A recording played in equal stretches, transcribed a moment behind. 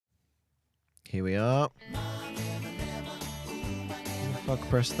Here we are. Who the fuck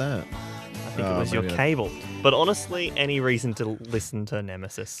pressed that? I think it was your cable. But honestly, any reason to listen to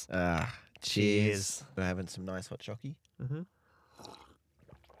Nemesis. Cheers. We're having some nice hot chocky. Mm-hmm.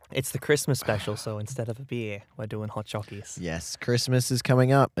 It's the Christmas special, so instead of a beer, we're doing hot chockies. Yes, Christmas is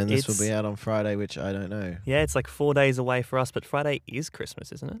coming up, and this will be out on Friday, which I don't know. Yeah, it's like 4 days away for us, but Friday is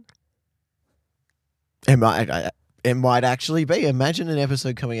Christmas, isn't it? It might actually be. Imagine an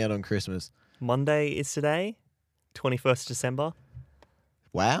episode coming out on Christmas. Monday is today, 21st December.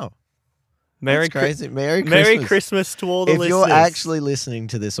 Wow. Merry Christmas. Merry Christmas to all the listeners. If you're actually listening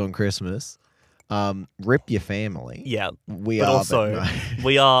to this on Christmas, rip your family. Yeah. We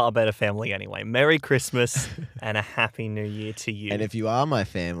are a better family anyway. Merry Christmas and a Happy New Year to you. And if you are my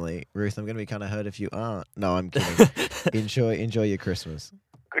family, Ruth, I'm going to be kind of hurt if you aren't. No, I'm kidding. Enjoy your Christmas.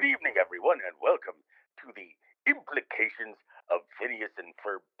 Good evening, everyone, and welcome to the Implications of Phineas and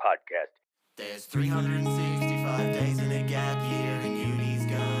Ferb podcast. There's 365 days in a gap year, and Uni's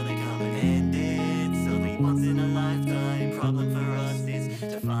gonna come and end it. So the once in a lifetime problem for us is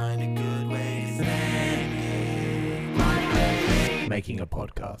to find a good way to spend it. Making a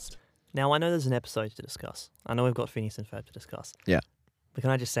podcast. Now, I know there's an episode to discuss. I know we've got Phineas and Ferb to discuss. Yeah. But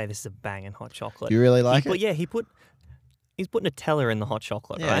can I just say this is a banging hot chocolate? You really like it? Yeah, he's put Nutella in the hot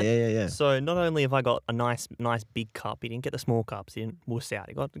chocolate, right? Yeah. So not only have I got a nice big cup, he didn't get the small cups, he didn't wuss out.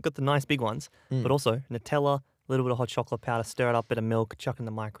 He got the nice big ones, but also Nutella, a little bit of hot chocolate powder, stir it up, bit of milk, chuck in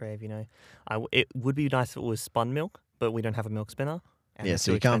the microwave, you know. It would be nice if it was spun milk, but we don't have a milk spinner. Yeah,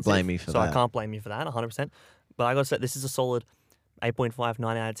 so you can't blame me for that. So I can't blame you for that, 100%. But I got to say, this is a solid 8.5,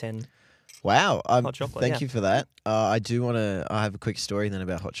 9 out of 10. Wow. Hot chocolate, Thank you for that. I have a quick story then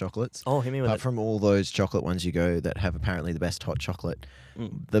about hot chocolates. Oh, hit me with Apart it. from all those chocolate ones you go that have apparently the best hot chocolate,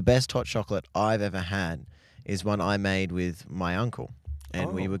 the best hot chocolate I've ever had is one I made with my uncle.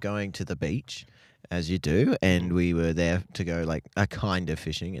 And we were going to the beach, as you do, and we were there to go like a kind of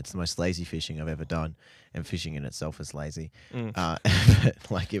fishing. It's the most lazy fishing I've ever done, and fishing in itself is lazy. But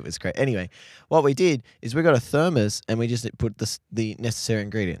like it was great. Anyway, what we did is we got a thermos and we just put the necessary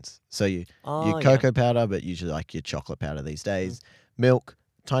ingredients. So your cocoa powder, but usually like your chocolate powder these days, milk,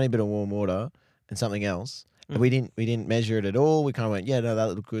 tiny bit of warm water, and something else. And we didn't measure it at all. We kind of went, yeah, no,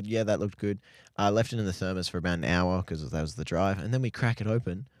 that looked good. Yeah, that looked good. Left it in the thermos for about an hour because that was the drive, and then we crack it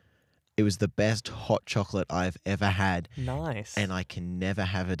open. It was the best hot chocolate I've ever had. Nice. And I can never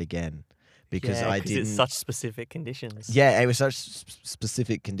have it again because it's such specific conditions. Yeah, it was such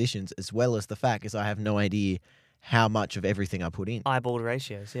specific conditions, as well as the fact is I have no idea how much of everything I put in. Eyeballed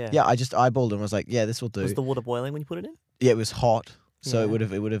ratios, yeah. Yeah, I just eyeballed and was like, yeah, this will do. Was the water boiling when you put it in? Yeah, it was hot, so Yeah.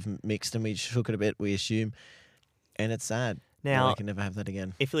 it would have mixed, and we shook it a bit, we assume, and it's sad. Now, I can never have that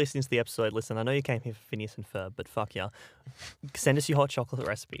again. If you're listening to the episode, listen, I know you came here for Phineas and Ferb, but fuck yeah. Send us your hot chocolate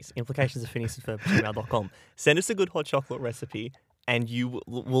recipes. Implications of Phineas and Ferb@gmail.com. Send us a good hot chocolate recipe, and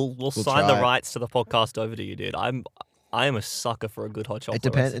we'll sign the rights to the podcast over to you, dude. I am a sucker for a good hot chocolate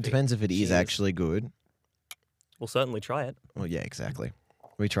recipe. It depends if it is actually good. We'll certainly try it. Well, yeah, exactly.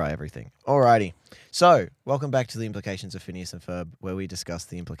 We try everything. Alrighty. So, welcome back to the Implications of Phineas and Ferb, where we discuss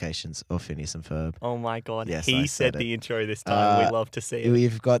the implications of Phineas and Ferb. Oh my god. Yes, he I said said the intro this time. We'd love to see it.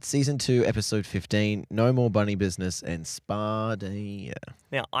 We've got Season 2, Episode 15, No More Bunny Business, and Spardia.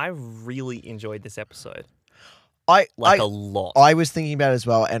 Now, I really enjoyed this episode. A lot. I was thinking about it as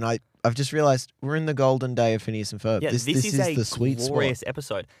well, and I've just realised we're in the golden day of Phineas and Ferb. Yeah, this is a the sweet glorious spot.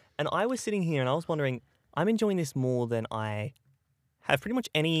 episode. And I was sitting here and I was wondering, I'm enjoying this more than I have pretty much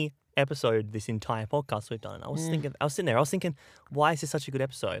any episode this entire podcast we've done. I was thinking, why is this such a good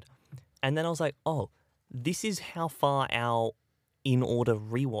episode? And then I was like, oh, this is how far our in order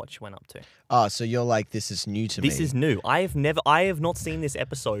rewatch went up to. Oh, so you're like, this is new to me. This is new. I have not seen this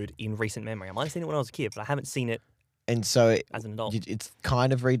episode in recent memory. I might have seen it when I was a kid, but I haven't seen it and so as an adult. It's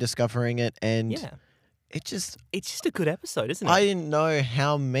kind of rediscovering it, and yeah. it's just a good episode, isn't it? I didn't know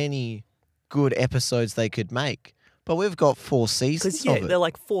how many good episodes they could make. But we've got 4 seasons of it. They're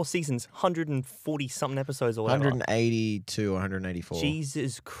like 4 seasons, 140-something episodes or whatever. 182 or 184.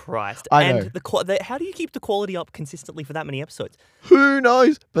 Jesus Christ. I know. How do you keep the quality up consistently for that many episodes? Who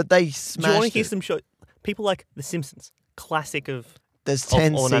knows? But they smashed Do you want to hear it. some shows? People like The Simpsons, classic of There's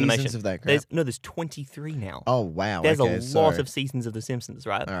 10 all seasons animation. of that crap. There's 23 now. Oh, wow. There's okay, a sorry. lot of seasons of The Simpsons,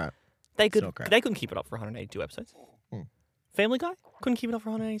 right? All right. They not crap. couldn't keep it up for 182 episodes. Family Guy couldn't keep it up for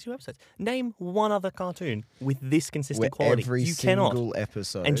 182 episodes. Name one other cartoon with this consistent Where quality. every You single cannot.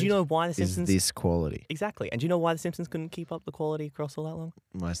 episode And do you know why The is Simpsons? this quality. Exactly. And do you know why The Simpsons couldn't keep up the quality across all that long?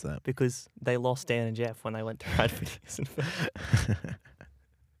 Why's that? Because they lost Dan and Jeff when they went to write Phineas and Ferb.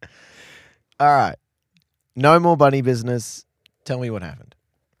 All right. No more bunny business. Tell me what happened.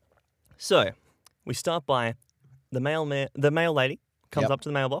 So, we start by the mail lady comes Yep. up to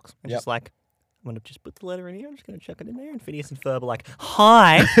the mailbox and Yep. just like, I'm going to just put the letter in here. I'm just going to chuck it in there. And Phineas and Ferb are like,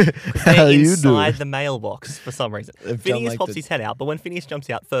 hi. 'Cause How they're you inside doing? the mailbox for some reason. They've done Phineas like pops the- his head out, but when Phineas jumps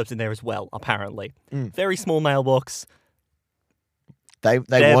out, Ferb's in there as well, apparently. Mm. Very small mailbox. They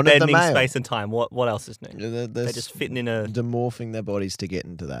They're wanted the bending mail. space and time. What else is new? They're just fitting in a... demorphing their bodies to get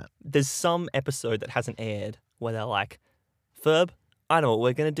into that. There's some episode that hasn't aired where they're like, Ferb, I know what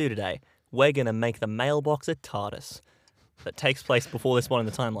we're going to do today. We're going to make the mailbox a TARDIS. That takes place before this one in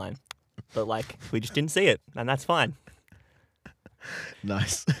the timeline. But, like, we just didn't see it, and that's fine.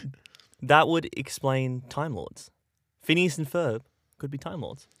 Nice. That would explain Time Lords. Phineas and Ferb could be Time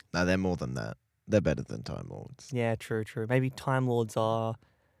Lords. No, they're more than that. They're better than Time Lords. Yeah, true. Maybe Time Lords are...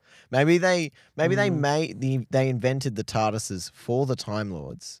 Maybe they Mm. they invented the TARDISes for the Time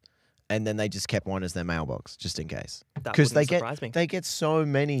Lords, and then they just kept one as their mailbox just in case. That Because wouldn't surprise me. they get so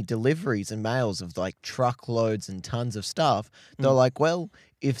many deliveries and mails of like truckloads and tons of stuff. They're Mm. like, well,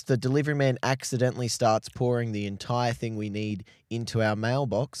 if the delivery man accidentally starts pouring the entire thing we need into our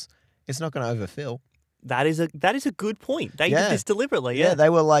mailbox, it's not going to overfill. That is a good point. They Yeah. did this deliberately. Yeah, Yeah. they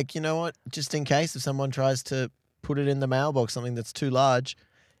were like, you know what? Just in case if someone tries to put it in the mailbox, something that's too large,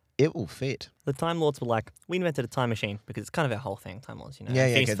 it will fit. The Time Lords were like, we invented a time machine because it's kind of our whole thing, Time Lords, you know. Yeah, And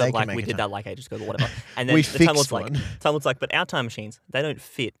yeah, Phineas okay, and they Ferb can like, make we a did time- that like ages ago or whatever. And then We the Time Lords fixed like, one. Time Lords like, but our time machines, they don't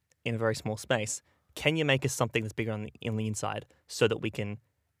fit in a very small space. Can you make us something that's bigger on the inside so that we can,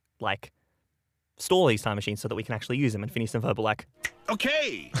 like, store these time machines so that we can actually use them? And Phineas and Ferb were like,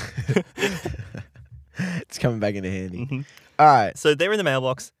 Okay. It's coming back into handy. mhm. All right. So they're in the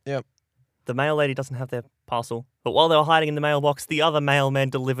mailbox. Yep. The mail lady doesn't have their parcel. But while they were hiding in the mailbox, the other mailman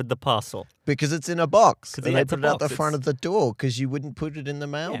delivered the parcel. Because it's in a box. 'Cause, And yeah, they it's a put it out the box, front it's- of the door because you wouldn't put it in the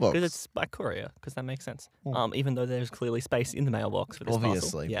mailbox. Because it's by courier, because that makes sense. Hmm. Even though there's clearly space in the mailbox for this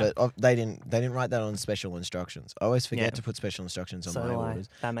Obviously. parcel. Yeah. But they didn't write that on special instructions. I always forget Yeah. to put special instructions on So my do I. orders.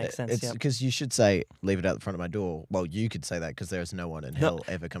 That makes sense. It's Yep. because you should say, leave it out the front of my door. Well, you could say that because there's no one in hell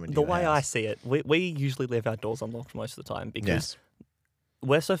ever coming to The your way I house. see it, we usually leave our doors unlocked most of the time because Yes.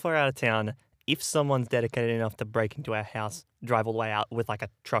 we're so far out of town. If someone's dedicated enough to break into our house, drive all the way out with like a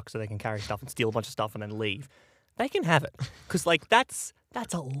truck so they can carry stuff and steal a bunch of stuff and then leave, they can have it. Because like that's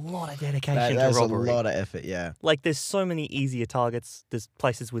a lot of dedication That's to a robbery. lot of effort, yeah. Like there's so many easier targets. There's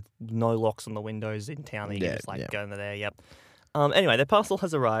places with no locks on the windows in town that you Yeah, can just like yeah. go into there. Yep. Anyway, their parcel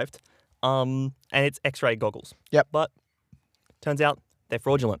has arrived. And it's X-ray goggles. Yep. But turns out they're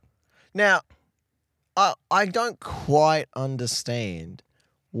fraudulent. Now, I don't quite understand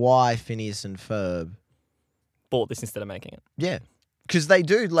why Phineas and Ferb. Bought this instead of making it. Yeah. Because they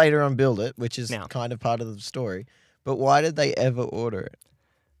do later on build it, which is Now. kind of part of the story. But why did they ever order it?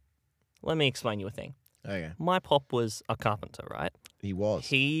 Let me explain you a thing. Okay. My pop was a carpenter, right? He was.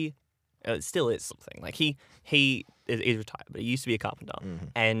 He still is something. Like he is retired, but he used to be a carpenter, Mhm.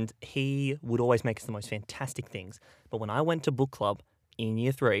 and he would always make us the most fantastic things. But when I went to book club in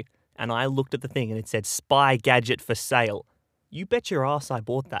year 3 and I looked at the thing and it said "spy gadget for sale," you bet your ass I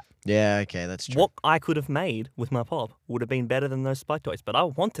bought that. Yeah, okay, that's true. What I could have made with my pop would have been better than those spy toys, but I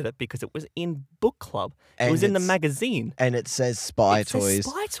wanted it because it was in book club. It And was in the it's- magazine. And it says spy It says toys.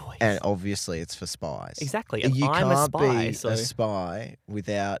 spy toys. And obviously it's for spies. Exactly. And You I'm can't a spy, be so a spy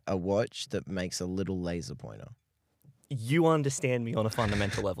without a watch that makes a little laser pointer. you understand me on a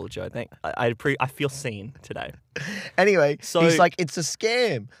fundamental level, Joe. I feel seen today. Anyway, So- he's like, it's a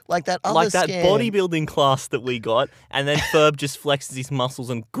scam. Like that other Like that scam. bodybuilding class that we got, and then Ferb just flexes his muscles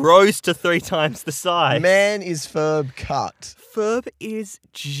and grows to 3 times the size. Man is Ferb cut. Ferb is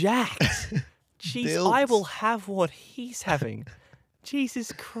jacked. Jeez, Built. I will have what he's having.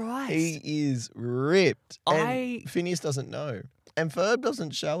 Jesus Christ. He is ripped. And I- Phineas doesn't know. And Ferb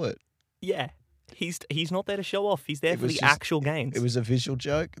doesn't show it. Yeah. He's not there to show off. He's there It for was the just- actual gains. It was a visual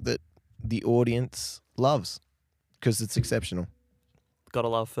joke that the audience loves because it's exceptional. Gotta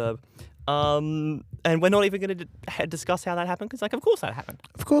love Ferb. And we're not even going to discuss how that happened because, like, of course that happened.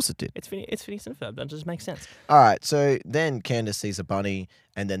 Of course it did. It's Phineas and Ferb. That just makes sense. All right, so then Candace sees a bunny,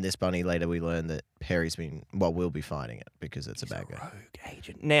 and then this bunny later we learn that Perry's will be fighting it because it's a bad guy. Rogue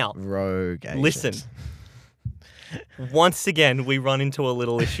agent. Now, Rogue agent. listen. Once again, we run into a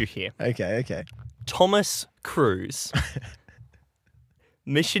little issue here. Okay. Thomas Cruise,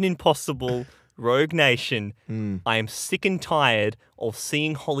 Mission Impossible, Rogue Nation. I am sick and tired of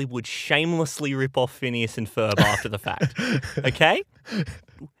seeing Hollywood shamelessly rip off Phineas and Ferb after the fact. Okay?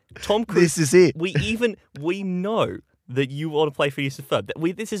 Tom Cruise. This is it. We know that you want to play Phineas and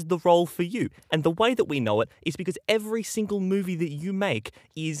Ferb. This is the role for you. And the way that we know it is because every single movie that you make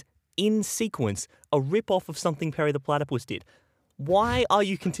is in sequence a rip-off of something Perry the Platypus did. Why are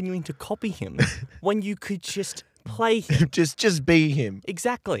you continuing to copy him when you could just play him? just be him.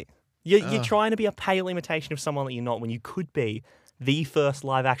 Exactly. You're trying to be a pale imitation of someone that you're not when you could be the first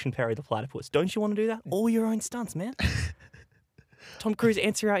live-action Perry the Platypus. Don't you want to do that? All your own stunts, man. Tom Cruise,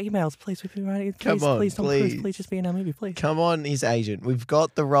 answer our emails, please. Come on, please, Tom Cruise, please. please just be in our movie, please. Come on, his agent. We've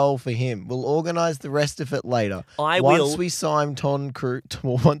got the role for him. We'll organise the rest of it later. Once Once we sign Tom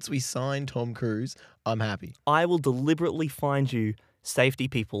Cruise, I'm happy. I will deliberately find you safety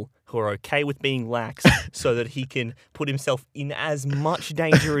people who are okay with being lax so that he can put himself in as much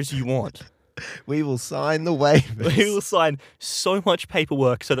danger as you want. We will sign the waivers. We will sign so much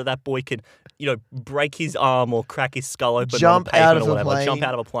paperwork so that that boy can, break his arm or crack his skull open Jump on a out pavement of or a whatever. plane Jump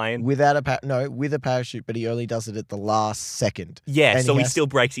out of a plane. Without with a parachute, but he only does it at the last second. Yeah, And so he has- still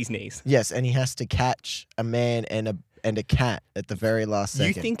breaks his knees. Yes, and he has to catch a man and a cat at the very last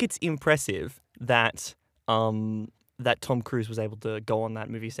second. You think it's impressive that that Tom Cruise was able to go on that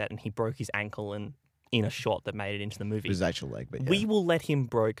movie set and he broke his ankle in a shot that made it into the movie. his actual leg, but yeah. We will let him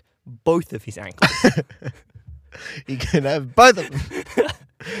break both of his ankles. He can have both of them.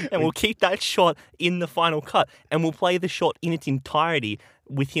 And we'll keep that shot in the final cut. And we'll play the shot in its entirety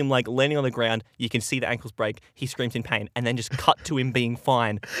with him landing on the ground. You can see the ankles break. He screams in pain. And then just cut to him being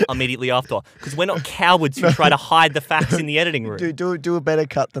fine immediately after. Because we're not cowards who try to hide the facts in the editing room. Do a better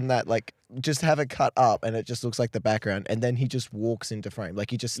cut than that. Like, just have a cut up and it just looks like the background. And then he just walks into frame.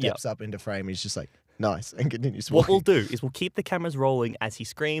 Like, he just steps up into frame. He's just like, nice. And continues What walking. we'll do is we'll keep the cameras rolling as he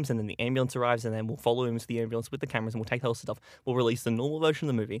screams, and then the ambulance arrives, and then we'll follow him to the ambulance with the cameras, and we'll take the whole stuff. We'll release the normal version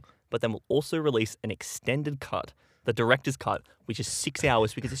of the movie, but then we'll also release an extended cut, the director's cut, which is 6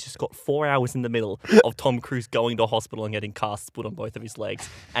 hours because it's just got 4 hours in the middle of Tom Cruise going to a hospital and getting casts put on both of his legs,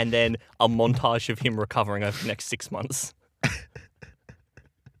 and then a montage of him recovering over the next 6 months.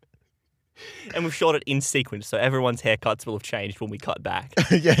 And we've shot it in sequence, so everyone's haircuts will have changed when we cut back.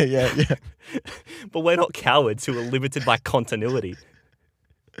 yeah. But we're not cowards who are limited by continuity.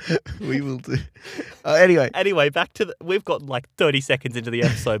 We will do. Anyway. Anyway, back to we've got like 30 seconds into the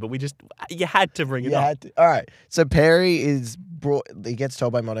episode, but you had to bring it up. All right. So Perry he gets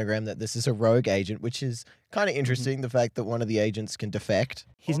told by Monogram that this is a rogue agent, which is kind of interesting. The fact that one of the agents can defect.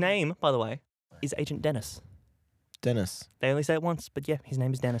 His name, by the way, is Agent Dennis. Dennis. They only say it once, but yeah, his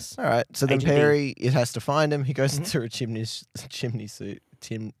name is Dennis. All right. So then Agent D. Perry, it has to find him. He goes into a chimney,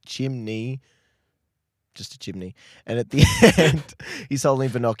 just a chimney. And at the end, he's holding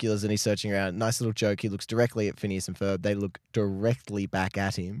binoculars and he's searching around. Nice little joke. He looks directly at Phineas and Ferb. They look directly back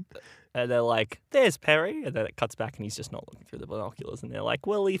at him. And they're like, there's Perry. And then it cuts back and he's just not looking through the binoculars. And they're like,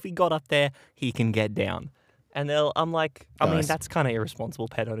 well, if he got up there, he can get down. And I'm like, I mean, Nice. that's kind of irresponsible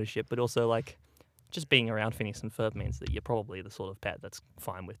pet ownership, but also like, just being around Phineas and Ferb means that you're probably the sort of pet that's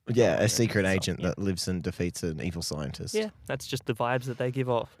fine with. Yeah, a following secret and stuff. agent Yeah. that lives and defeats an evil scientist. Yeah, that's just the vibes that they give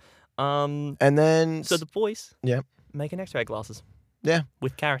off. And then So the boys Yeah. make an X-ray glasses. Yeah.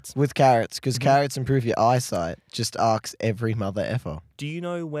 With carrots. with carrots, because Mhm. carrots improve your eyesight. Just asks every mother ever. Do you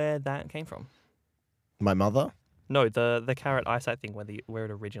know where that came from? My mother? No, the carrot eyesight thing, where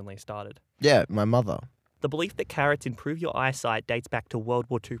it originally started. Yeah, my mother. The belief that carrots improve your eyesight dates back to World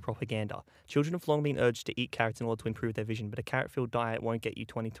War II propaganda. Children have long been urged to eat carrots in order to improve their vision, but a carrot-filled diet won't get you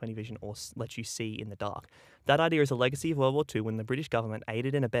 20/20 vision or let you see in the dark. That idea is a legacy of World War II when the British government,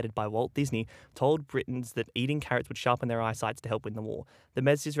 aided and abetted by Walt Disney, told Britons that eating carrots would sharpen their eyesights to help win the war. The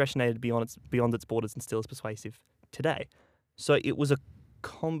message resonated beyond its borders and still is persuasive today. So it was a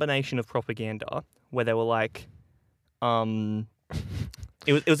combination of propaganda where they were like,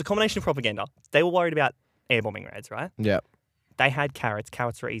 it was a combination of propaganda. They were worried about air bombing raids, right? Yeah. They had carrots.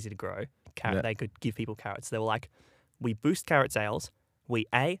 Carrots were easy to grow. Yeah. They could give people carrots. They were like, we boost carrot sales. We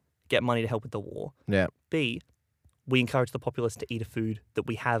A, get money to help with the war. Yeah. B, we encourage the populace to eat a food that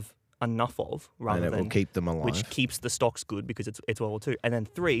we have enough of rather And it than will keep them alive. which keeps the stocks good because it's World War II. And then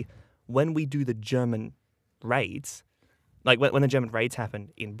 3, when we do the German raids, like when the German raids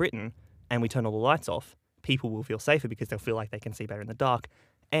happen in Britain and we turn all the lights off, people will feel safer because they'll feel like they can see better in the dark.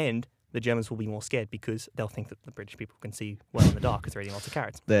 And the Germans will be more scared because they'll think that the British people can see well in the dark because they're eating lots of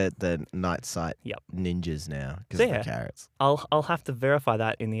carrots. The night sight Yep. ninjas now because So of yeah. the carrots. I'll have to verify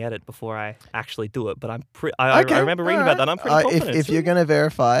that in the edit before I actually do it, but I remember reading about that. I'm pretty confident. If you're going to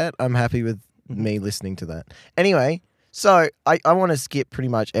verify it, I'm happy with me listening to that. Anyway, so I want to skip pretty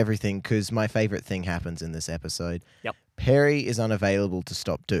much everything because my favorite thing happens in this episode. Yep. Perry is unavailable to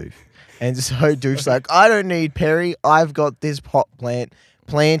stop Doof. And so Doof's like, I don't need Perry. I've got this pot plant.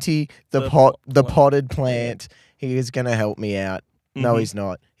 Planty, the potted plant. He is going to help me out. No, Mhm. he's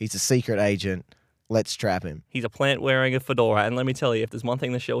not. He's a secret agent. Let's trap him. He's a plant wearing a fedora, and let me tell you, if there's one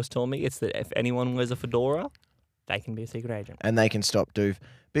thing the show has told me, it's that if anyone wears a fedora, They can be a secret agent. and they can stop Doof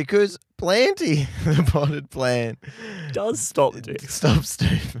because Planty, the potted plant, Does stop Doof. stops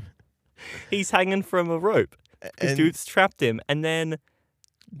Doof. He's hanging from a rope because And Doof's trapped him, and then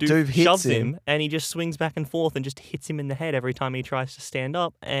Doof Doof hits shoves him. him, and he just swings back and forth and just hits him in the head every time he tries to stand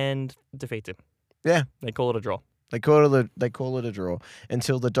up and defeats him. Yeah. They call it a draw. They call it a draw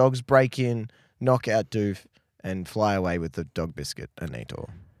until the dogs break in, knock out Doof, and fly away with the dog biscuit and Nator.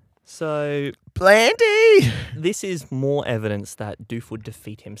 So Planty! this is more evidence that Doof would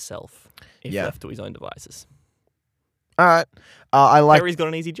defeat himself if Yeah. left to his own devices. All right. I like Perry's got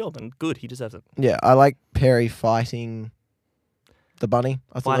an easy job, and good, he deserves it. I like Perry fighting the bunny.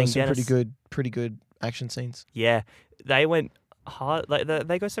 I thought Fighting there was some Dennis. pretty good action scenes. Yeah, they went hard. Like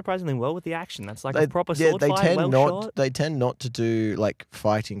they go surprisingly well with the action. That's like They- a proper yeah, sword they fight, tend well not shot. they tend not to do like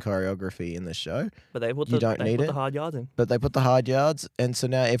fighting choreography in the show, But they put you the don't they need put it. the hard yards in. but they put the hard yards, and so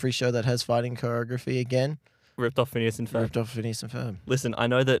now every show that has fighting choreography again Ripped off Phineas and Ferb. ripped off Phineas and Ferb. Listen, I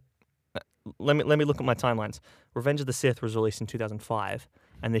know that. Let me look at my timelines. Revenge of the Sith was released in 2005,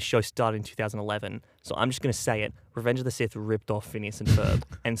 and this show started in 2011. So I'm just going to say it. Revenge of the Sith ripped off Phineas and Ferb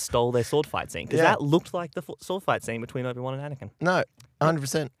and stole their sword fight scene because Yeah. that looked like the sword fight scene between Obi-Wan and Anakin. No,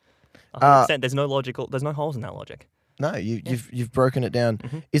 100%. 100%. There's no holes in that logic. No, you've broken it down.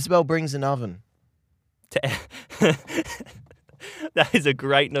 Mhm. Isabel brings an oven. That is a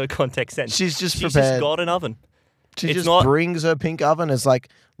great no context sentence. She's just She's prepared. just got an oven. She it's just not- brings her pink oven as like,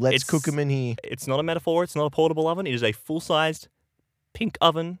 let's It's- cook them in here. It's not a metaphor. It's not a portable oven. It is a full-sized pink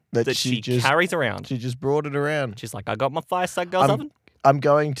oven That that she she just- carries around. She just brought it around. She's like, I got my fireside girls oven. I'm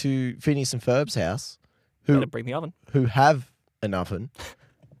going to Phineas and Ferb's house, who Better bring the oven. have an oven,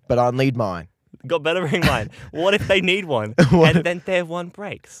 but I need mine. Got better bring mine. What if they need one What and then their one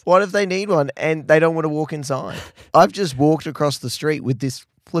breaks? What if they need one and they don't want to walk inside? I've just walked across the street with this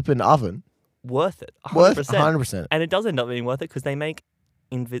flippin' oven. Worth it. 100%. Worth 100%. And it does end up being worth it because they make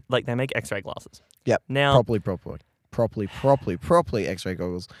they make X-ray glasses. Yep. Now, Properly X-ray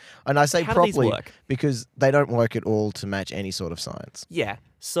goggles. And I say how do these properly work? because they don't work at all to match any sort of science. Yeah.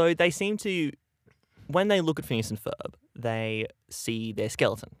 So they seem to, when they look at Phineas and Ferb, they see their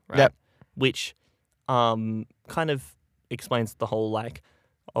skeleton, right? Yep. Which kind of explains the whole like,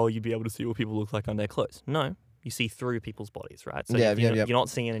 oh, you'd be able to see what people look like under their clothes. No, you see through people's bodies, right? So Yeah, you're, yeah. you're not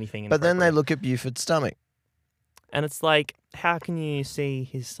seeing anything. But then they inappropriate. look at Buford's stomach. And it's like, how can you see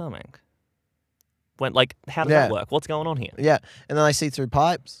his stomach? When like, how does Yeah. that work? What's going on here? Yeah. And then they see through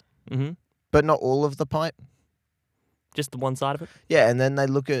pipes, Mm-hmm. but not all of the pipe. Just the one side of it. Yeah. And then they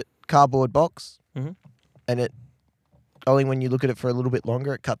look at cardboard box Mhm. and it only when you look at it for a little bit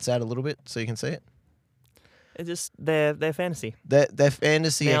longer, it cuts out a little bit so you can see it. It's just their fantasy. They're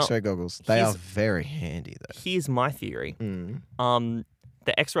fantasy Now, X-ray goggles. They are here's- very handy though. Here's my theory. Mm.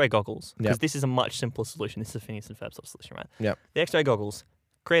 The X-ray goggles, because Yep. this is a much simpler solution. This is a Phineas and Ferb sort of solution, right? Yep. The X-ray goggles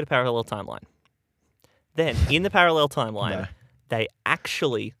create a parallel timeline. Then, in the parallel timeline, No. they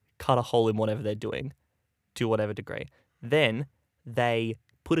actually cut a hole in whatever they're doing, to whatever degree. Then they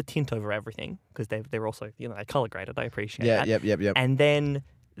put a tint over everything because they're also they color graded. I appreciate Yeah. that. Yep. And then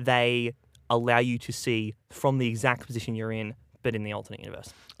they allow you to see from the exact position you're in, but in the alternate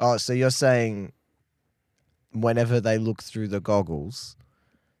universe. Oh, so you're saying whenever they look through the goggles,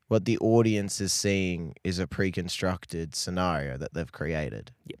 what the audience is seeing is a pre-constructed scenario that they've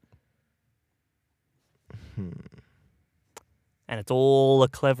created. Yep. Hmm. And it's all a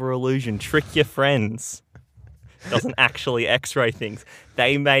clever illusion. Trick your friends. Doesn't actually X-ray things.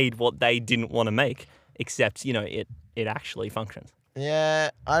 They made what they didn't want to make, except it actually functions.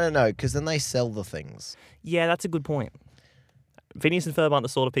 Yeah, I don't know, because then they sell the things. Yeah, that's a good point. Phineas and Ferb aren't the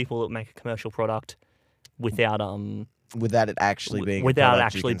sort of people that make a commercial product without Without it actually being without a product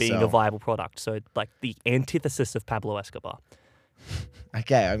actually you can being a sell. viable product. So like the antithesis of Pablo Escobar.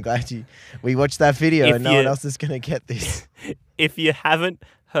 Okay, I'm glad we watched that video If and no one you- else is going to get this. If you haven't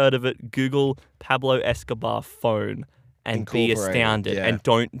heard of it, Google Pablo Escobar phone and be Incorporated, astounded. yeah. And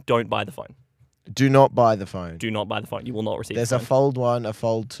don't buy the phone. Do not buy the phone. Do not buy the phone. You will not receive There's the a phone. Fold 1, a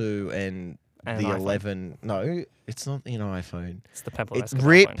Fold 2, and And the an iPhone. 11. No, it's not an iPhone. It's the Pablo It's Escobar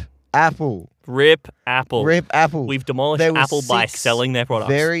RIP phone. Apple. RIP Apple. RIP Apple. We've demolished There were Apple by 6 selling their products.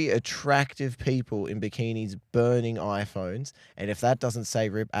 Very attractive people in bikinis burning iPhones, and if that doesn't say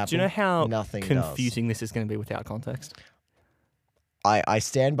RIP Apple, Do you know how nothing confusing this is going to be without context? does. I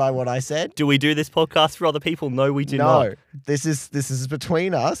stand by what I said. Do we do this podcast for other people? No, we do No, not. this is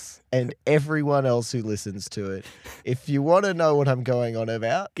between us and everyone else who listens to it. If you want to know what I'm going on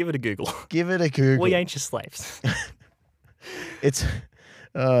about, Give it a Google. give it a Google. We ain't your slaves. It's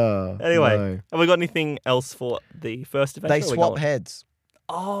Anyway, no. have we got anything else for the first adventure? They Or we swap going- heads.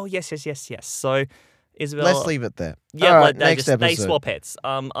 Oh, yes. So Isabel. Let's leave it there. Yeah, All right, like next they episode. swap heads.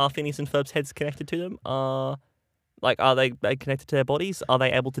 Are Phineas and Ferb's heads connected to them? Are they connected to their bodies? Are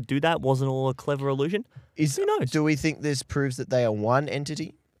they able to do that? Wasn't all a clever illusion? Who knows? Do we think this proves that they are one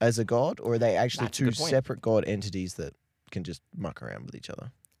entity as a god, or are they actually That's a two good point. separate god entities that can just muck around with each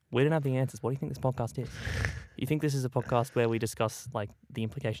other? We don't have the answers. What do you think this podcast is? You think this is a podcast where we discuss like the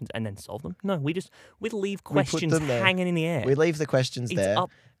implications and then solve them? No, we leave We put questions them there. hanging in the air. We leave the questions It's there,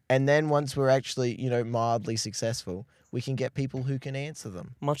 up. and then once we're actually, mildly successful, we can get people who can answer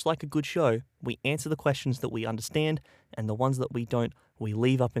them. Much like a good show, we answer the questions that we understand, and the ones that we don't, we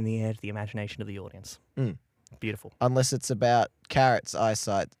leave up in the air to the imagination of the audience. Mm. Beautiful. Unless it's about Carrot's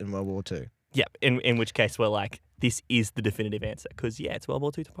eyesight in World War II. Yeah, in which case we're like, this is the definitive answer. Because, yeah, it's World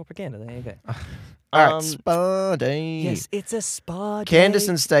War II propaganda. There you go. All right, spa day. Yes, it's a spa day. Candace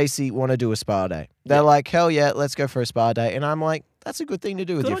and Stacey want to do a spa day. They're Yeah. like, hell yeah, let's go for a spa day. And I'm like, that's a good thing to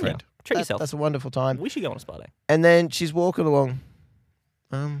do with Good your on you. friend. Treat yourself. That's a wonderful time. We should go on a spa day. And then she's walking along.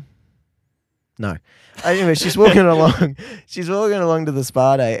 No. Anyway, she's walking along. She's walking along to the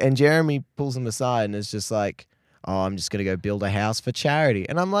spa day, and Jeremy pulls him aside and is just like, "Oh, I'm just gonna go build a house for charity."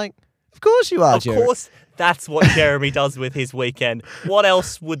 And I'm like, "Of course you are, Of Jeremy." course, that's what Jeremy does with his weekend. What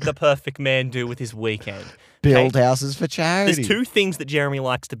else would the perfect man do with his weekend? Build Okay. houses for charity. There's two things that Jeremy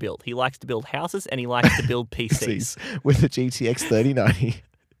likes to build. He likes to build houses and he likes to build PCs. with a GTX 3090.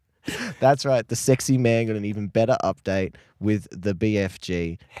 That's right. The sexy man got an even better update with the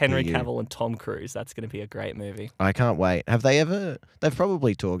BFG. Henry for you. Cavill and Tom Cruise. That's going to be a great movie. I can't wait. Have they ever? They've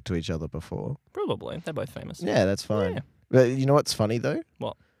probably talked to each other before. Probably. They're both famous. Yeah, that's fine. Yeah. But you know what's funny though?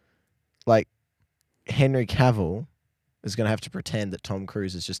 What? Like, Henry Cavill is going to have to pretend that Tom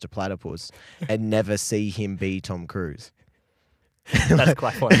Cruise is just a platypus and never see him be Tom Cruise. That's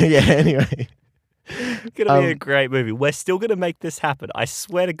quite funny. Yeah. Anyway, It's going to be a great movie. We're still going to make this happen. I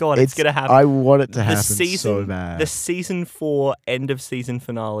swear to God, it's going to happen. I want it to The happen season, so bad. the season 4 end of season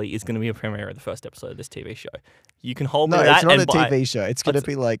finale is going to be a premiere of the first episode of this TV show. You can hold me No, to that. it's not and a buy- TV show. It's going to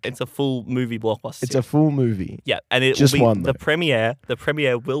be like It's a full movie blockbuster. it's a full movie. Yeah, and it Just will be one, the though. premiere. The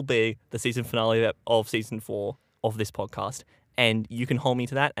premiere will be the season finale of season 4 of this podcast, and you can hold me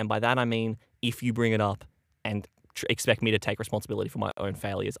to that. And by that I mean, if you bring it up and expect me to take responsibility for my own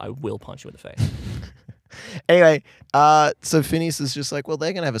failures, I will punch you in the face. Anyway, so Phineas is just like, well,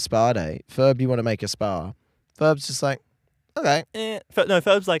 they're going to have a spa day. Ferb, you want to make a spa? Ferb's just like, okay.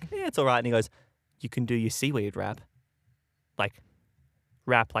 Ferb's like, yeah, it's all right, and he goes, you can do your seaweed rap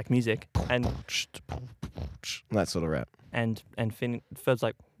like music, and That sort of rap. Ferb's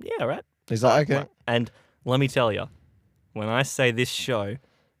like, yeah, all right. He's like, okay. And let me tell you, when I say this show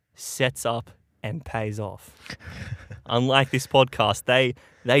sets up and pays off, unlike this podcast,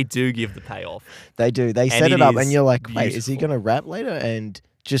 they do give the payoff. They do. They And set it it up, is and you're like, wait, is he beautiful. going to rap later? And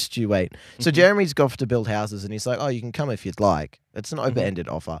just you wait. So Mm-hmm. Jeremy's got to build houses, and he's like, oh, you can come if you'd like. It's an Mm-hmm. open-ended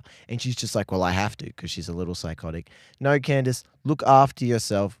offer. And she's just like, well, I have to, because she's a little psychotic. No, Candace, look after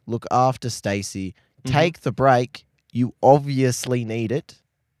yourself. Look after Stacey. Mm-hmm. Take the break. You obviously need it.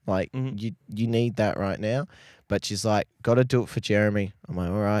 Like, Mhm. you need that right now. But she's like, got to do it for Jeremy. I'm like,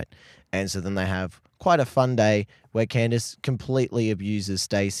 all right. And so then they have quite a fun day where Candace completely abuses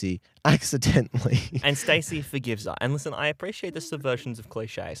Stacey accidentally. And Stacey forgives her. And listen, I appreciate the subversions of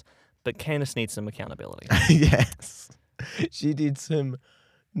cliches, but Candace needs some accountability. Yes. She did some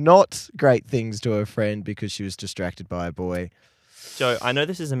not great things to her friend because she was distracted by a boy. Joe, I know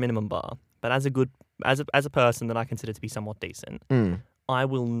this is a minimum bar, but as a person that I consider to be somewhat decent, I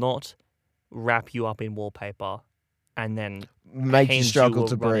will not wrap you up in wallpaper and then Make you hand struggle a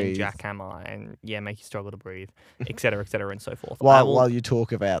to running breathe jackhammer and make you struggle to breathe, et cetera, and so forth. I while will- while you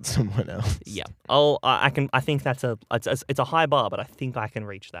talk about someone else. yeah, I think that's it's a high bar, but I think I can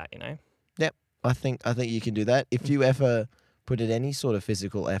reach that. You know. I think you can do that. If you ever put in any sort of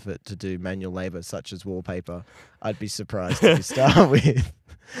physical effort to do manual labor such as wallpaper, I'd be surprised if you start with.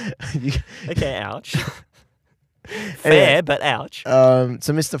 Okay, ouch. Fair, but ouch.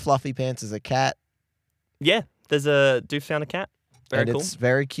 So Mr. Fluffy Pants is a cat, Yeah, there's a Doof found a cat. Very and cool. it's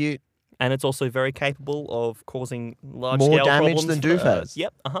very cute. And it's also very capable of causing large More scale damage problems than for- Doof has.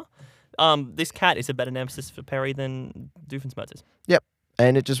 Yep. This cat is a better nemesis for Perry than Doofenshmirtz is.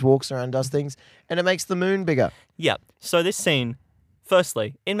 And it just walks around, does things, and it makes the moon bigger. Yeah. So this scene,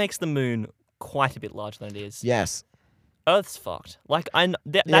 firstly, it makes the moon quite a bit larger than it is. Yes. Earth's fucked. Like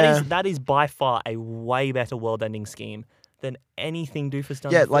Yeah. that is by far a way better world-ending scheme than anything Doof has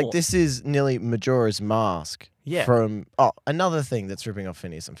done Yeah, before. like this is nearly Majora's Mask. Yeah. From another thing that's ripping off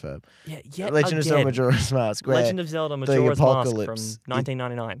Phineas and Ferb. Yeah. Legend of Zelda again. Majora's Mask. Where Legend of Zelda Majora's Mask from apocalypse-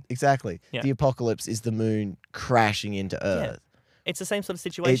 1999. Exactly. Yeah. The apocalypse is the moon crashing into Earth. It's the same sort of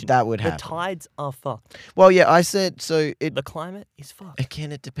situation. that would the happen. tides are fucked. Well, yeah, I said so. The climate is fucked.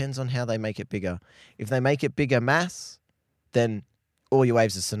 Again, it depends on how they make it bigger. If they make it bigger mass, then all your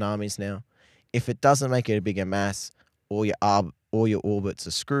waves are tsunamis now. If it doesn't make it a bigger mass, all your orbits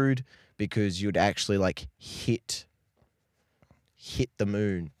are screwed because you'd actually like hit the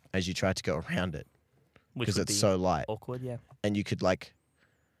moon as you try to go around it Which because would it's be so light, awkward, yeah. and you could like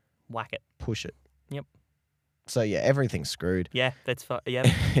Whack it. push it. Yep. So yeah, everything's screwed. Yeah, that's yeah.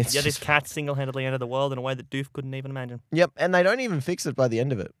 It's Yeah, this just- cat single-handedly entered the world in a way that Doof couldn't even imagine. Yep, and they don't even fix it by the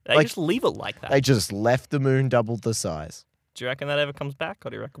end of it. They Like, just leave it like that. they just left the moon doubled the size. Do you reckon that ever comes back, or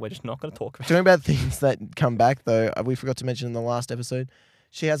do you reckon we're just not going to talk about it? Talking about things that come back, though, we forgot to mention in the last episode,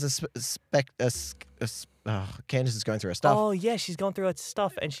 she has Candace is going through her stuff. Oh, yeah, she's gone through her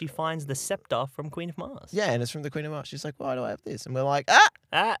stuff, and she finds the scepter from Queen of Mars. Yeah, and it's from the Queen of Mars. She's like, why do I have this? And we're like, Ah,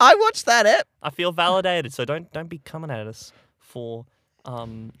 I watched that ep. I feel validated, so don't be coming at us for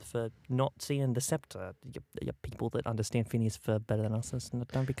not seeing the scepter. You people that understand Phineas Ferb better than us,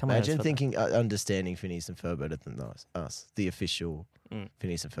 don't be coming Imagine at us. thinking, understanding Phineas and Ferb better than us, the official Mm.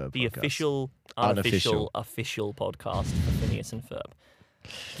 Phineas and Ferb The podcast. official, Unofficial. official podcast for Phineas and Ferb.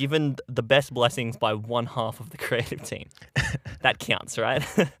 Given the best blessings by one half of the creative team. That counts, right?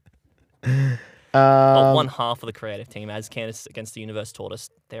 But one half of the creative team, as Candace Against the Universe taught us,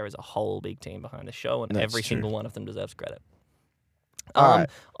 there is a whole big team behind the show, and That's every true. single one of them deserves credit. All right.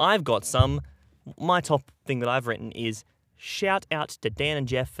 I've got some. My top thing that I've written is shout out to Dan and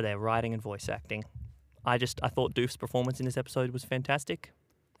Jeff for their writing and voice acting. I thought Doof's performance in this episode was fantastic,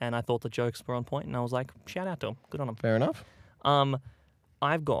 and I thought the jokes were on point, and I was like, shout out to them. Good on them. Fair enough.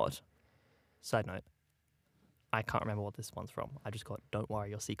 I've got, side note, I can't remember what this one's from. I just got, don't worry,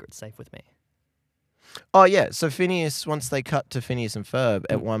 your secret's safe with me. Oh, yeah. So Phineas, once they cut to Phineas and Ferb,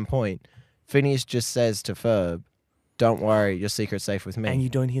 at one point, Phineas just says to Ferb, don't worry, your secret's safe with me. And you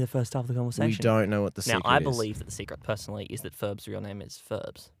don't hear the first half of the We conversation. don't know what the Now, secret I is. believe that the secret, personally, is that Ferb's real name is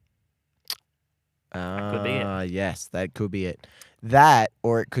Ferbs. Ah, could be it. yes, that could be it. That,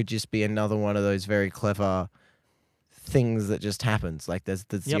 or it could just be another one of those very clever things that just happens. Like there's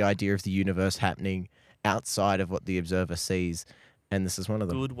Yep. the idea of the universe happening outside of what the observer sees, and this is one of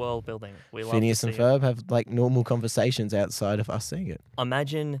them. Good world building. We love Phineas to and see it. Ferb have like normal conversations outside of us seeing it.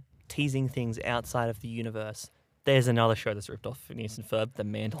 Imagine teasing things outside of the universe. There's another show that's ripped off Phineas and Ferb, The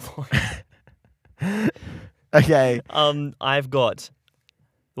Mandalorian. Okay. I've got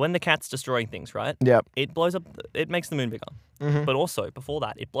when the cat's destroying things, right? Yep. It blows up. It makes the moon bigger. Mhm. But also before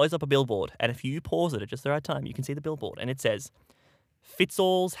that, it blows up a billboard, and if you pause it at just the right time, you can see the billboard, and it says, "Fits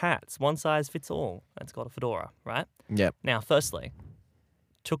all's hats, one size fits all." It's got a fedora, right? Yep. Now, firstly,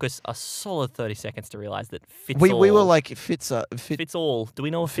 took us a solid 30 seconds to realize that fits We all. were like fits Fits all. Do we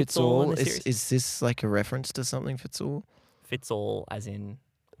know what fits fits all in all. this Is series? is this like a reference to something fits all? Fits all, as in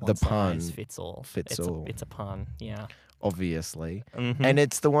The one size pun fits all. fits it's all. It's a pun. Yeah. Obviously. Mhm. And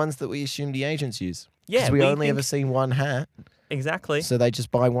it's the ones that we assume the agents use. Yeah, Because we only think- ever seen one hat. Exactly. So they just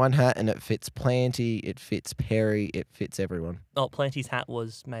buy one hat and it fits Planty, it fits Perry, it fits everyone. Oh, Planty's hat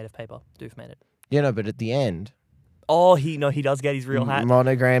was made of paper. Doof made it. You know, but at the end, Oh, he does get his real hat.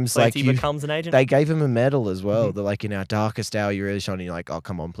 monograms like Planty you, becomes an agent. they gave him a medal as well. Mhm. They're like, in our darkest hour, you really shone. And you're like, oh,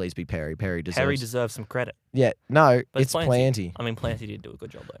 come on, please be Perry. Perry deserves. Harry deserves some credit. Yeah, no, But it's it's Planty. I mean, Planty did do a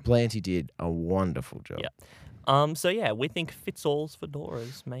good job though. Planty did a wonderful job. Yeah. So yeah, we think Fitz-all's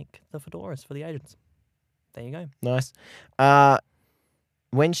fedoras make the fedoras for the agents. There you go. Nice.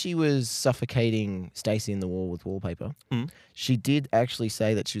 When she was suffocating Stacey in the wall with wallpaper, Mm. she did actually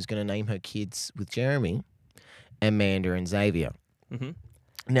say that she was going to name her kids with Jeremy, Amanda, and Xavier. Mhm.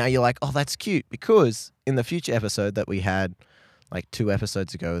 Now you're like, oh, that's cute, because in the future episode that we had like 2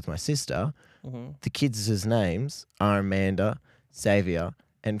 episodes ago with my sister, Mhm. the kids' names are Amanda, Xavier,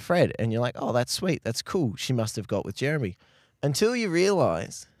 and Fred. And you're like, oh, that's sweet. That's cool. She must have got with Jeremy. Until you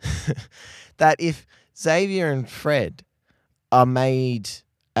realize that if Xavier and Fred are made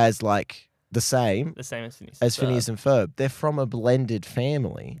as like the same The same as Phineas. as Phineas and Ferb, they're from a blended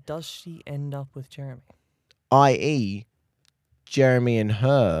family, Does she end up with Jeremy? i.e., Jeremy and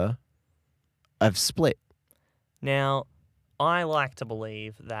her have split. Now, I like to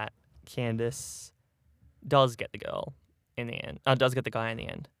believe that Candace does get the girl in the end. Does get the guy in the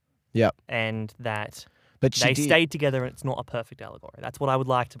end. Yep. And that But she they did. stayed together, and it's not a perfect allegory. That's what I would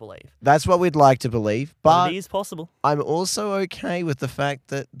like to believe. That's what we'd like to believe. But But it is possible. I'm also okay with the fact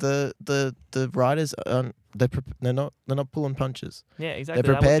that the writers they're not pulling punches. Yeah, exactly.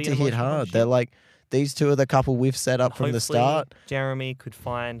 They're That would prepared be to an hit emotional hard. punch, They're yeah. like, these two are the couple we've set up from the Hopefully, start, Jeremy could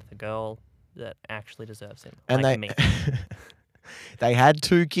find the girl that actually deserves him. and like they me. they had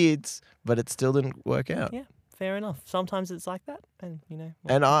 2 kids, but it still didn't work out. Yeah. fair enough. Sometimes it's like that, and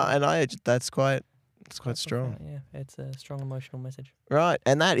that's quite strong. Yeah, it's a strong emotional message. Right.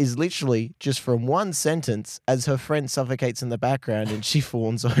 And that is literally just from one sentence as her friend suffocates in the background and she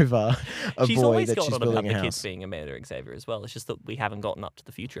fawns over a She's boy always that got she's on about building a the kids house. being Amanda Xavier as well. It's just that we haven't gotten up to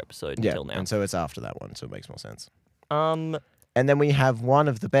the future episode Yeah, until now. and so it's after that one, so it makes more sense. Um. And then we have one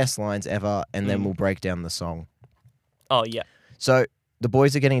of the best lines ever, and then Mm. we'll break down the song. Oh yeah. So the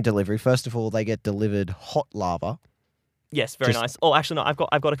boys are getting delivery. First of all, they get delivered hot lava. Yes. Very Just- nice. Oh, actually, no. I've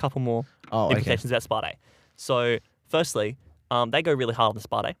got a couple more Oh, okay. implications about Spa Day. So, firstly, they go really hard on the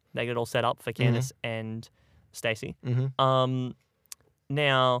Spa Day. They get it all set up for Candace and Stacey. Mm-hmm.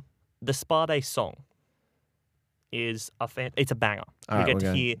 Now, the Spa Day song is it's a banger. All We right, get we're to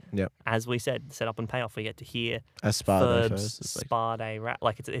going- hear, Yep. as we said, set up and payoff. We get to hear A spa day Ferb's first. It's like Spa Day rap.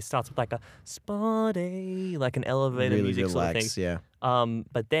 Like it starts with like a Spa Day, like an elevator really music sort of relaxed, thing. yeah.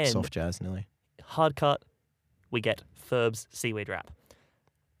 But then Soft jazz, nearly. hard cut, we get Ferb's seaweed rap.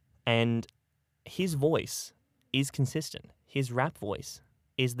 And his voice is consistent. His rap voice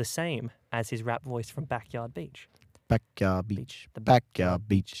is the same as his rap voice from Backyard Beach. Backyard beach. The Backyard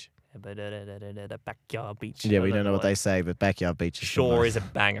beach. Backyard Beach. Yeah, I we don't know what why. they say, but backyard beach is still Sure nice. is a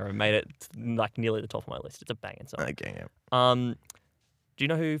banger and made it like nearly the top of my list. It's a banging song. Okay, yeah. Do you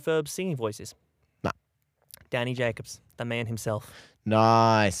know who Ferb's singing voice is? No. Danny Jacobs, the man himself.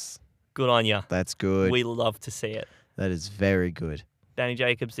 Nice. Good on ya. That's good. We love to see it. That is very good. Danny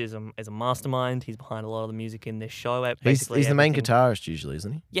Jacobs is a mastermind. He's behind a lot of the music in this show. He's Basically the main everything. guitarist usually,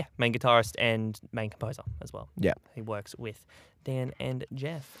 isn't he? Yeah, main guitarist and main composer as well. Yeah. He works with Dan and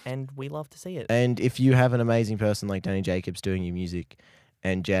Jeff, and we love to see it. And if you have an amazing person like Danny Jacobs doing your music,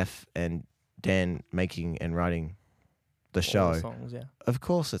 and Jeff and Dan making and writing the All show, songs, yeah. of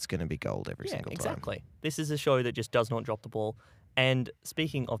course it's going to be gold every Yeah, single time. exactly. This is a show that just does not drop the ball. And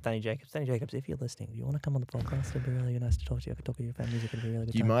speaking of Danny Jacobs, if you're listening, if you want to come on the podcast, it'd be really nice to talk to you. I could talk to you about music. It'd be a really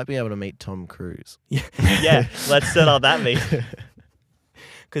good You time. might be able to meet Tom Cruise. Yeah, let's set up that meeting.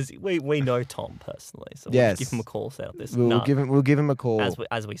 Because we know Tom personally, so we'll Yes. just give him a call, set up this. We'll Nah, give him a call.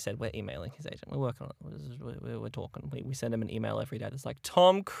 as we said, we're emailing his agent. We're working on it. We're talking. We send him an email every day that's like,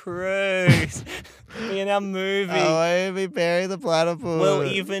 Tom Cruise, be in our movie. Oh, we bury the platypus. Have We'll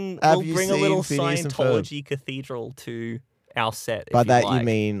you bring a little seen Phineas and Ferb? Scientology cathedral to our set. By if that like. you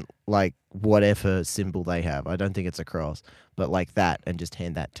mean like whatever symbol they have. I don't think it's a cross, but like that, and just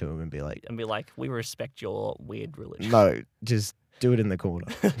hand that to him and be like, And be like, we respect your weird religion. no, just do it in the corner.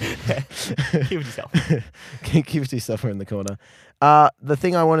 Keep it yourself. Keep it yourself in the corner. The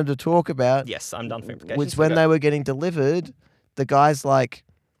thing I wanted to talk about Yes, I'm done for implications. was when they were getting delivered, the guy's like,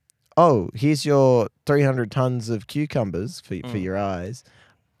 oh, here's your 300 tons of cucumbers for your eyes.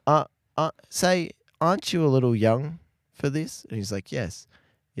 Say, aren't you a little young for this? And he's like, yes,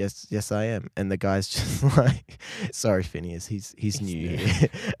 I am. And the guy's just like, sorry, Phineas, he's new here.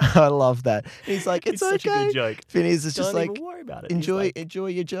 I love that. He's like, it's such okay. a good joke. Phineas is just Don't like, even worry about it. He's enjoy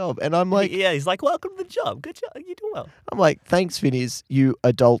like- your job. And I'm like, yeah, he's like, welcome to the job. Good job. You're doing well. thanks, Phineas, you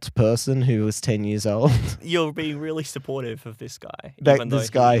adult person who was 10 years old. You're being really supportive of this guy. This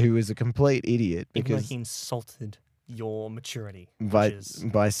guy who is a complete idiot even though because he insulted your maturity. by which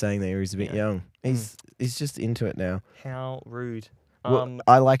is saying that he was a bit Yeah. young. He's just into it now. how rude. Well,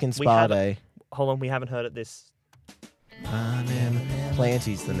 I like in we Spa haven't- Day. Hold on, we haven't heard it this.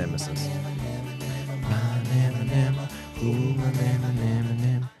 Planty's the nemesis.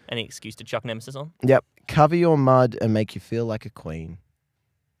 Any excuse to chuck Nemesis on? Yep. Cover your mud and make you feel like a queen.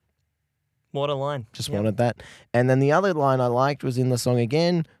 What a line. Just Yep. wanted that. And then the other line I liked was in the song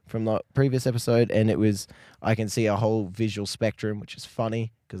again from the previous episode, and it was, I can see a whole visual spectrum, which is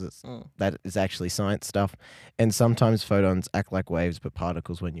funny because that is actually science stuff. And sometimes photons act like waves but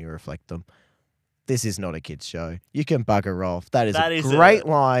particles when you reflect them. This is not a kid's show. You can bugger off. That is a great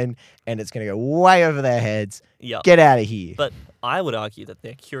line, and it's going to go way over their heads. Yeah. Get out of here. But I would argue that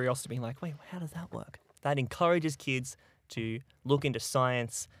their curiosity being like, wait, how does that work? That encourages kids to look into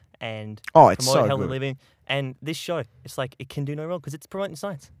science and Oh, it's promote so healthy good. living. And this show, it's like it can do no wrong because it's promoting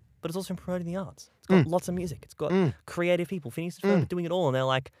science, but it's also promoting the arts. It's got lots of music. It's got creative people. Phineas and Ferb doing it all, and they're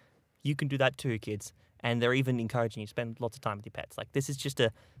like, you can do that too, kids. And they're even encouraging you to spend lots of time with your pets. Like this is just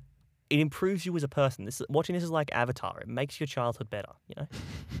it improves you as a person. Watching this is like Avatar. It makes your childhood better, you know,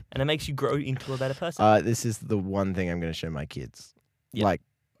 and it makes you grow into a better person. This is the one thing I'm going to show my kids. Yeah. Like,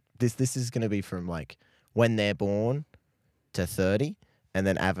 this is going to be from like when they're born to 30, and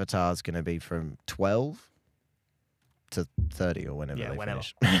then Avatar's going to be from 12 to 30 or whenever Yeah, they whenever.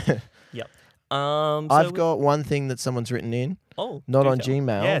 finish. Yep. I've got one thing that someone's written in. Oh, not do on tell.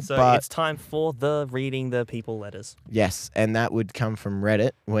 Gmail, Yeah, so but it's time for the reading the people letters. yes, and that would come from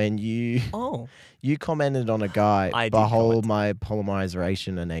Reddit when you Oh, you commented on a guy, I did Behold comment. My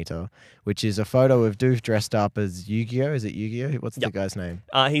Polymerization Anator, which is a photo of Doof dressed up as Yu-Gi-Oh! Is it Yu-Gi-Oh? What's the Yep. guy's name?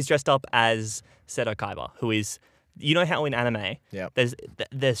 he's dressed up as Seto Kaiba, who is, you know how in anime, Yep.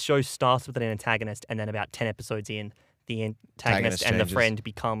 the show starts with an antagonist, and then about 10 episodes in, the antagonist and the changes. friend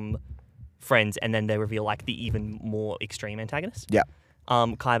become friends, and then they reveal like the even more extreme antagonist. Yeah.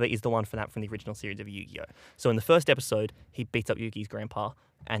 Kaiba is the one from the original series of Yu-Gi-Oh! So in the first episode, he beats up Yugi's grandpa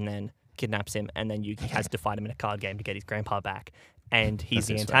and then kidnaps him, and then Yugi has to fight him in a card game to get his grandpa back. And he's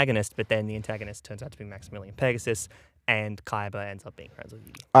the That's sweet. antagonist, but then the antagonist turns out to be Maximilian Pegasus, and Kaiba ends up being friends with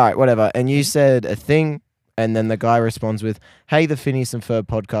Yugi. All right, whatever. And you said a thing, and then the guy responds with, "Hey, the Phineas and Ferb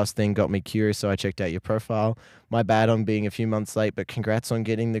podcast thing got me curious, so I checked out your profile. My bad on being a few months late, but congrats on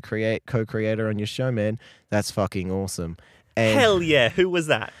getting the co-creator on your show, man. That's fucking awesome." And Hell yeah! Who was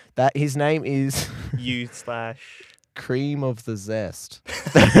that? that his name is You / Cream of the Zest.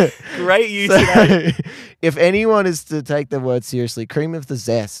 Great use So, of that. if anyone is to take the word seriously, Cream of the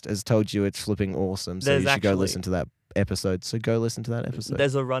Zest has told you it's flipping awesome. So There's you should go actually- listen to that episode. So go listen to that episode.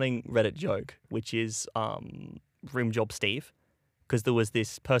 There's a running Reddit joke, which is Rimjob Steve, because there was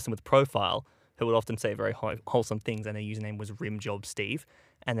this person with profile who would often say very wholesome things, and their username was Rimjob Steve,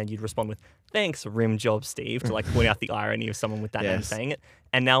 and then you'd respond with "Thanks, Rimjob Steve" to like point out the irony of someone with that name Yes. saying it.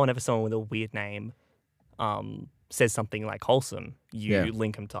 And now, whenever someone with a weird name says something like wholesome, you Yeah.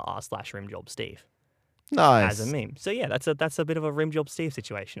 link them to r/Rimjob Steve Nice. as a meme. So yeah, that's a bit of a Rimjob Steve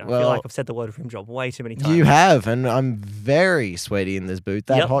situation. I Well, feel like I've said the word Rimjob way too many times. You have, and I'm very sweaty in this boot.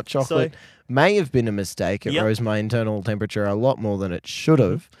 That Yep, hot chocolate may have been a mistake. It Yep. rose my internal temperature a lot more than it should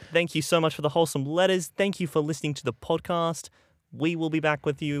have. Thank you so much for the wholesome letters. Thank you for listening to the podcast. We will be back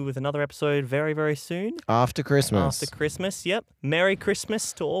with you with another episode very, very soon. After Christmas. After Christmas, yep. Merry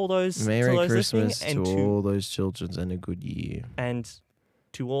Christmas to all those, Merry to those Christmas listening, to and all those children and a good year. and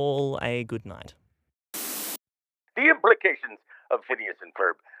to all a good night. The implications of Phineas and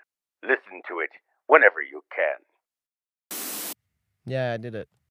Ferb. Listen to it whenever you can. Yeah, I did it.